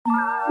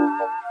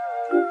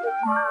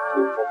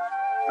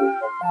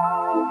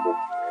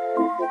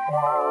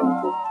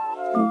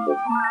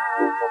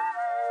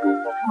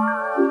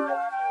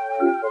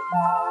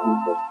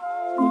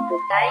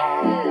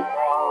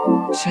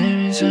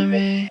Tell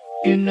me,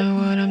 you know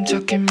what I'm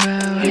talking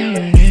about. Hey,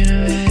 you need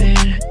a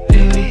wedding,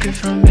 you looking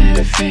from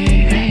baby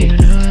feet. Hey, you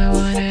know I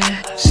want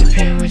it,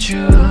 sipping with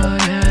you all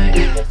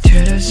night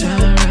till the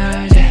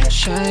sunrise.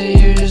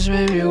 Shawty, you just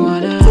made me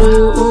wanna.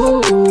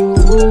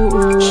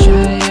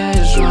 Shawty, I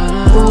just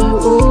wanna.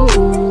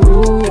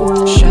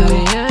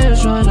 Shawty, I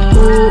just wanna.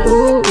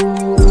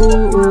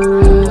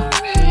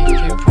 Hey, you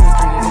put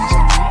pretty eyes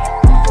on me.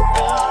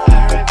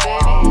 Alright,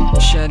 baby.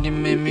 Shawty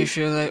made me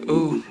feel like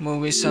ooh,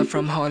 movie star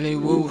from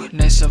Hollywood.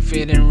 Nice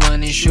outfit and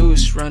running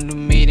shoes. Run to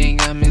meeting,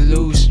 got me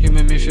loose. You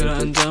made me feel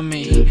undone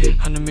me.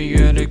 Under me,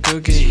 you had a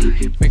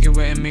cookie. Make it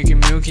wet and make it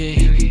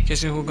milky.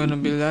 Guessing who gonna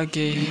be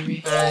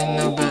lucky? I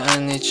know, but I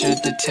need you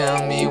to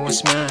tell me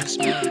what's mine.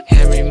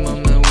 Every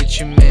moment with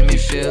you made me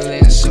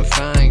feeling so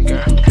fine,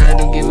 girl. I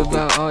don't give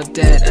about all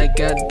that. I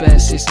got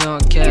best, it's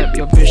not cap.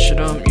 Your bitch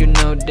on, you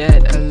know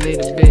that. A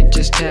little bit,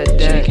 just tap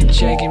that.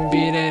 Check and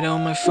beat it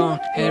on my phone.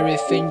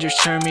 Everything just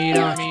turn me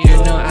on. You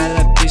know I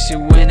like busy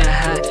when I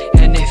hide.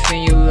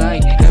 Anything you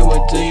like, I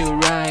will do you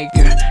right,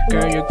 girl.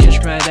 Girl, you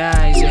catch my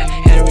eyes, yeah.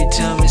 Every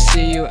time I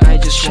see you, I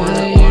just wanna.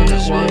 Shawty, I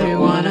just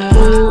wanna.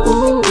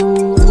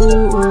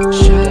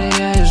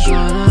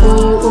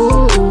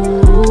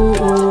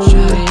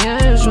 Shawty, I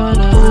just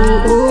wanna.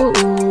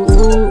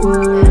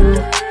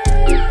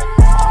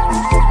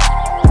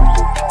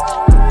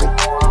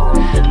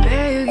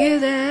 Babe, you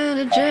give the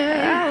energy,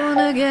 I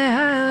wanna get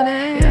high on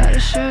it. You're the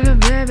sugar,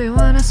 baby,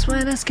 wanna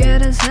sweat, it's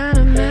get inside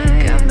of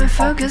me. Got me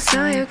focused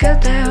on you,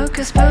 got that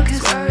hocus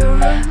pocus.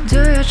 Do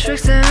your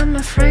tricks and I'm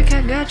a freak,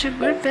 I got your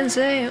grip and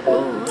saying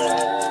ooh,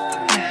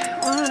 yeah,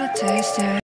 wanna taste it.